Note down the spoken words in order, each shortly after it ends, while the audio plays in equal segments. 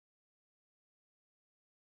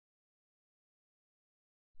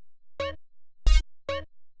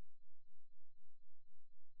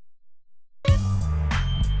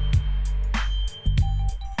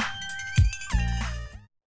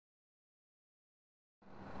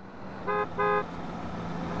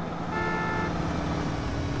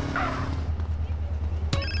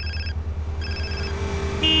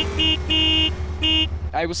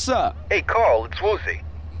Hey, what's up? Hey, Carl, it's Woozie.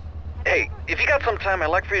 Hey, if you got some time,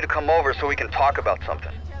 I'd like for you to come over so we can talk about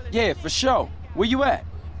something. Yeah, for sure. Where you at?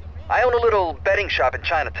 I own a little betting shop in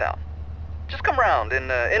Chinatown. Just come around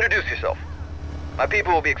and introduce yourself. My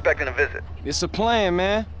people will be expecting a visit. It's a plan,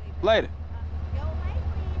 man. Later.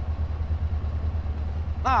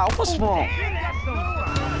 Nah, what's wrong? We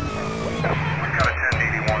got a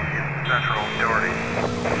 1081 in Central Doherty.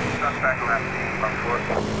 Suspect left on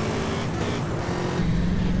foot.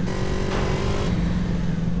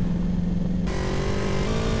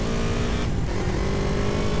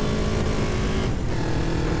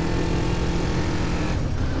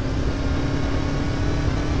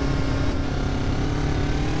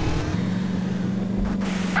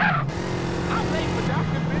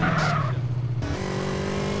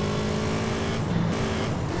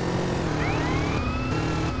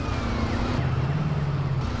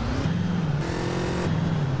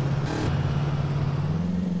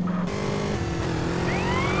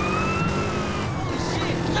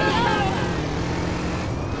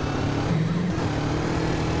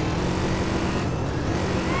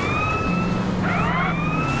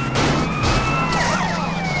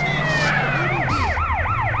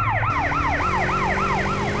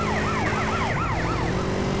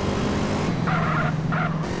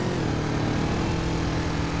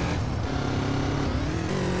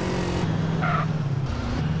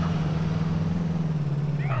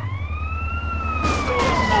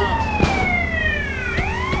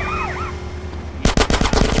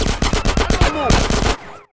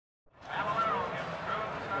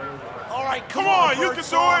 Come on, you can do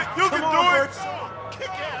it! You can do it! Kick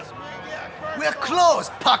ass, man. Yeah, We're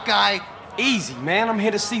closed, Puckeye. Easy, man. I'm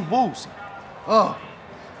here to see Woozie. Oh,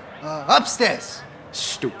 upstairs.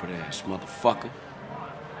 Stupid ass motherfucker.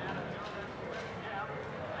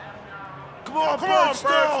 Come on,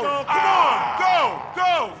 Birdstone! Come on!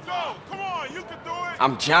 Go! Come on, you can do it!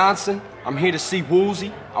 I'm Johnson. I'm here to see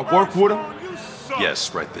Woozie. I work with him. You suck.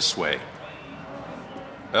 Yes, right this way.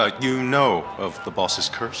 You know of the boss's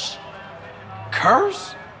curse?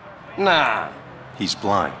 Curse? Nah. He's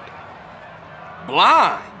blind.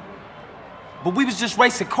 Blind? But we was just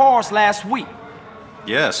racing cars last week.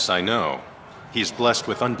 Yes, I know. He's blessed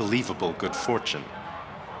with unbelievable good fortune.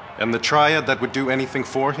 And the triad that would do anything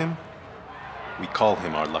for him? We call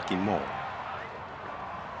him our lucky mole.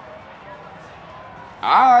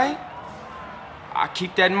 Alright. I'll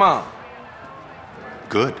keep that in mind.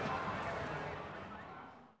 Good.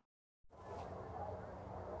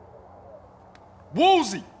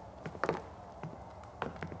 Woozie!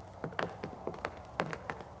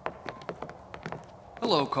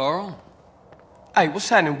 Hello, Carl. Hey, what's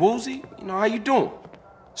happening, Woozie? You know, how you doing?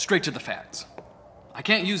 Straight to the facts. I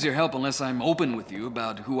can't use your help unless I'm open with you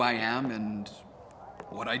about who I am and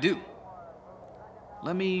what I do.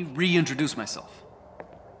 Let me reintroduce myself.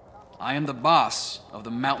 I am the boss of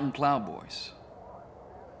the Mountain Plowboys.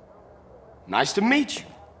 Nice to meet you.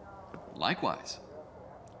 Likewise.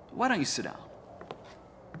 Why don't you sit down?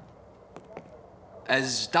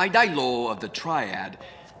 As Daidai-lo of the Triad,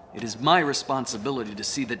 it is my responsibility to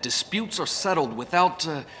see that disputes are settled without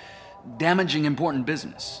damaging important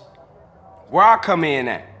business. Where I come in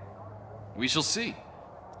at? We shall see.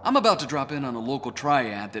 I'm about to drop in on a local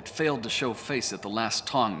triad that failed to show face at the last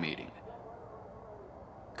Tong meeting.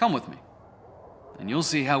 Come with me, and you'll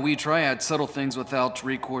see how we triads settle things without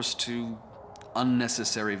recourse to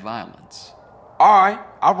unnecessary violence. Alright,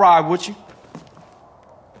 I'll ride with you.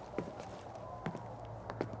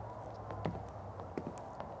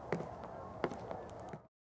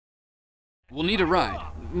 We'll need a ride.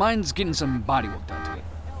 Mine's getting some body work done to it.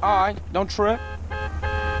 Alright, don't trip.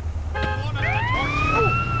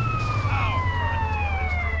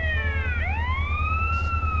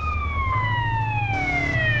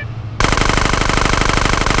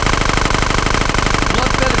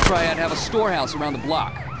 Blood-Feather Triad have a storehouse around the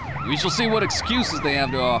block. We shall see what excuses they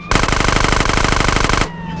have to offer.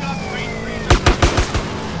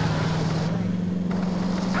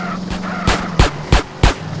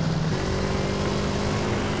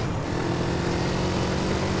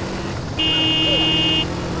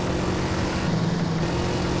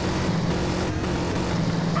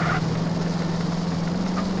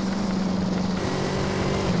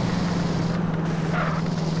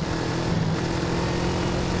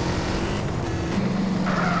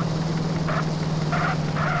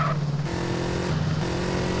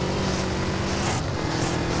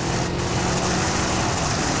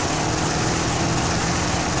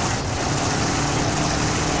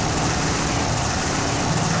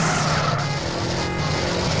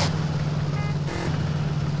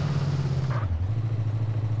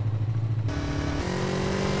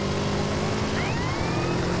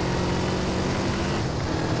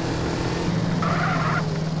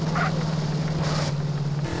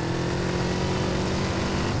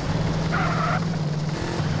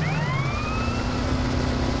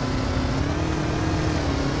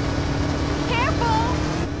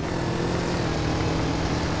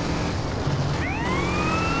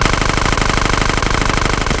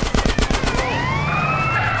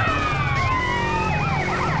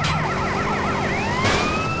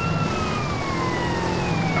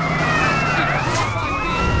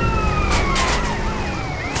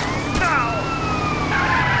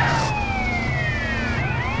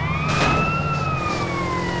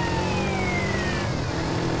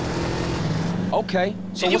 Okay,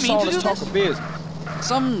 so Did you what's mean all to this do talk this? of business?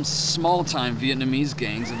 Some small-time Vietnamese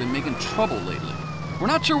gangs have been making trouble lately. We're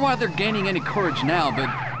not sure why they're gaining any courage now, but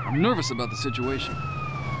I'm nervous about the situation.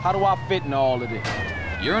 How do I fit in all of this?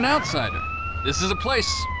 You're an outsider. This is a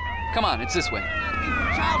place. Come on, it's this way.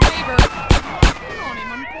 Child labor. You're on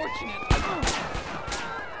him, unfortunate.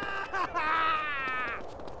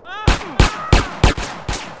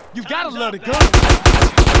 You gotta love the gun.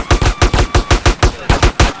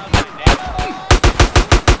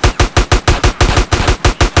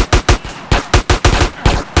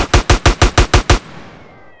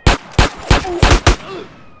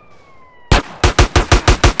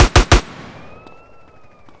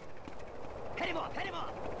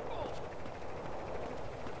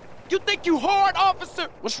 You think you hard, officer?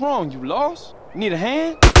 What's wrong? You lost? Need a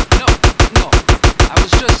hand? No. I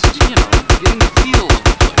was just, getting the feel of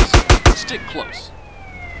the place. Stick close.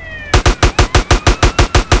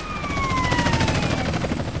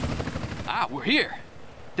 Ah, we're here.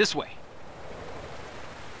 This way.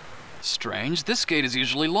 Strange, this gate is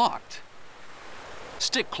usually locked.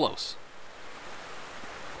 Stick close.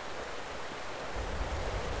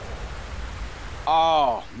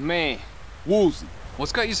 Oh, man. Woozie.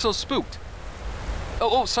 What's got you so spooked?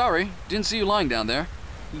 Oh, sorry. Didn't see you lying down there.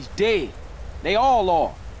 He's dead. They all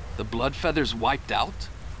are. The blood feathers wiped out?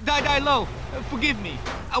 Die low. Forgive me.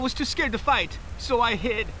 I was too scared to fight, so I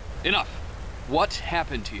hid. Enough. What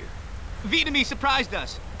happened here? Vietnamese surprised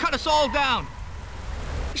us. Cut us all down.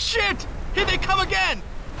 Shit! Here they come again!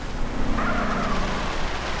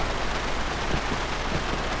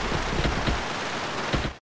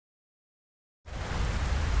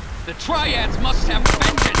 The Triads must have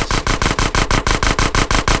vengeance!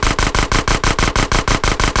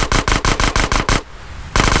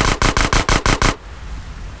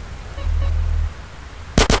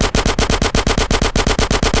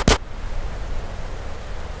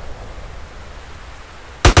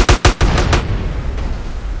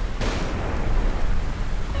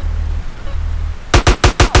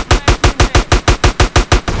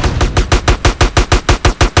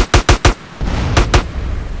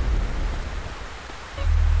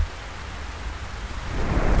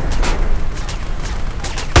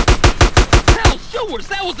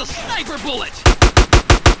 That was a sniper bullet!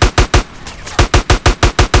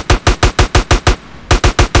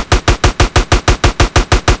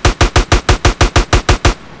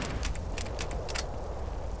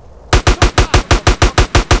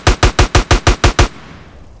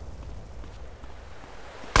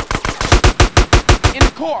 In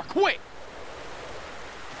the car, quick!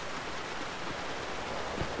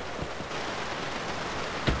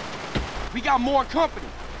 We got more company.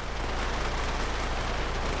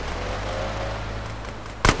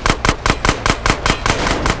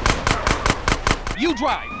 You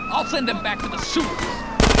drive. I'll send them back to the sewers.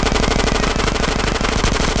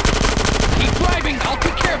 Keep driving. I'll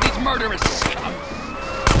take care of these murderous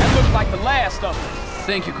scums. That looks like the last of them.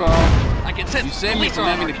 Thank you, Carl. I can sense you saved me from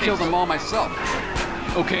having to kill them all myself.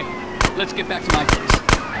 Okay, let's get back to my place.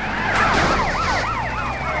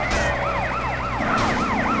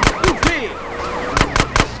 You did.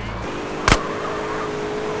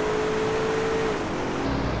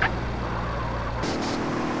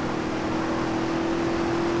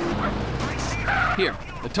 Here,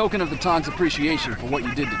 a token of the Tong's appreciation for what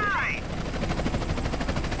you did today.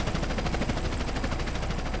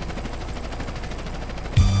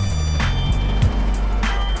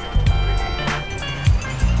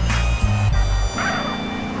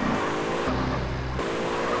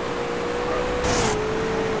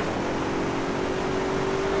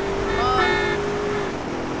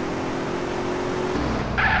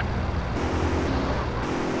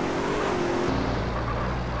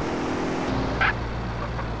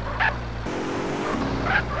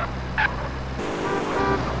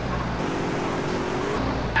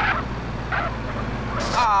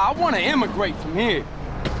 I want to immigrate from here.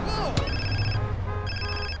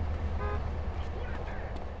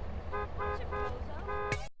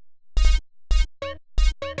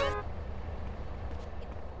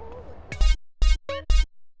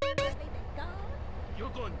 You're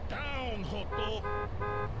going down, Hoto.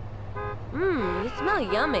 Mmm, you smell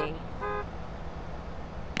yummy.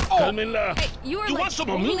 Carmela, Hey, you are you like want some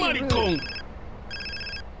really maricon?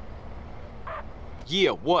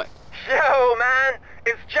 Yeah, what? Yo, man,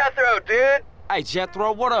 it's Jethro, dude. Hey,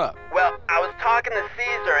 Jethro, what up? Well, I was talking to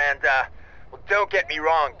Caesar and, well, don't get me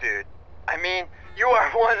wrong, dude. I mean, you are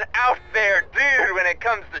one out there dude when it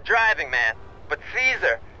comes to driving, man. But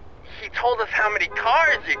Caesar, he told us how many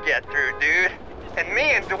cars you get through, dude. And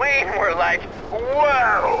me and Dwayne were like,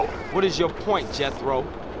 whoa! What is your point, Jethro?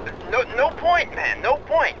 No point, man, no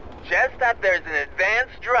point. Just that there's an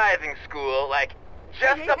advanced driving school, like,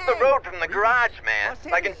 just up the road from the garage, man.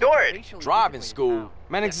 Like in Dorrit. Driving school?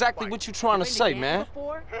 Man, exactly what you trying to say, man?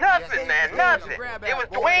 Nothing, man, nothing. It was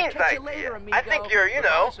Dwayne's idea. I think you're, you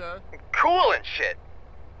know, cool and shit.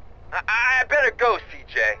 I better go,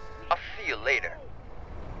 CJ. I'll see you later.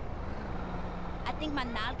 I think my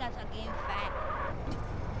nalgas are getting fat.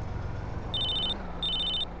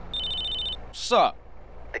 What's up?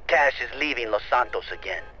 The cash is leaving Los Santos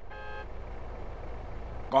again.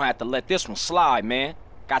 Gonna have to let this one slide, man.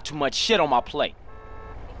 Got too much shit on my plate.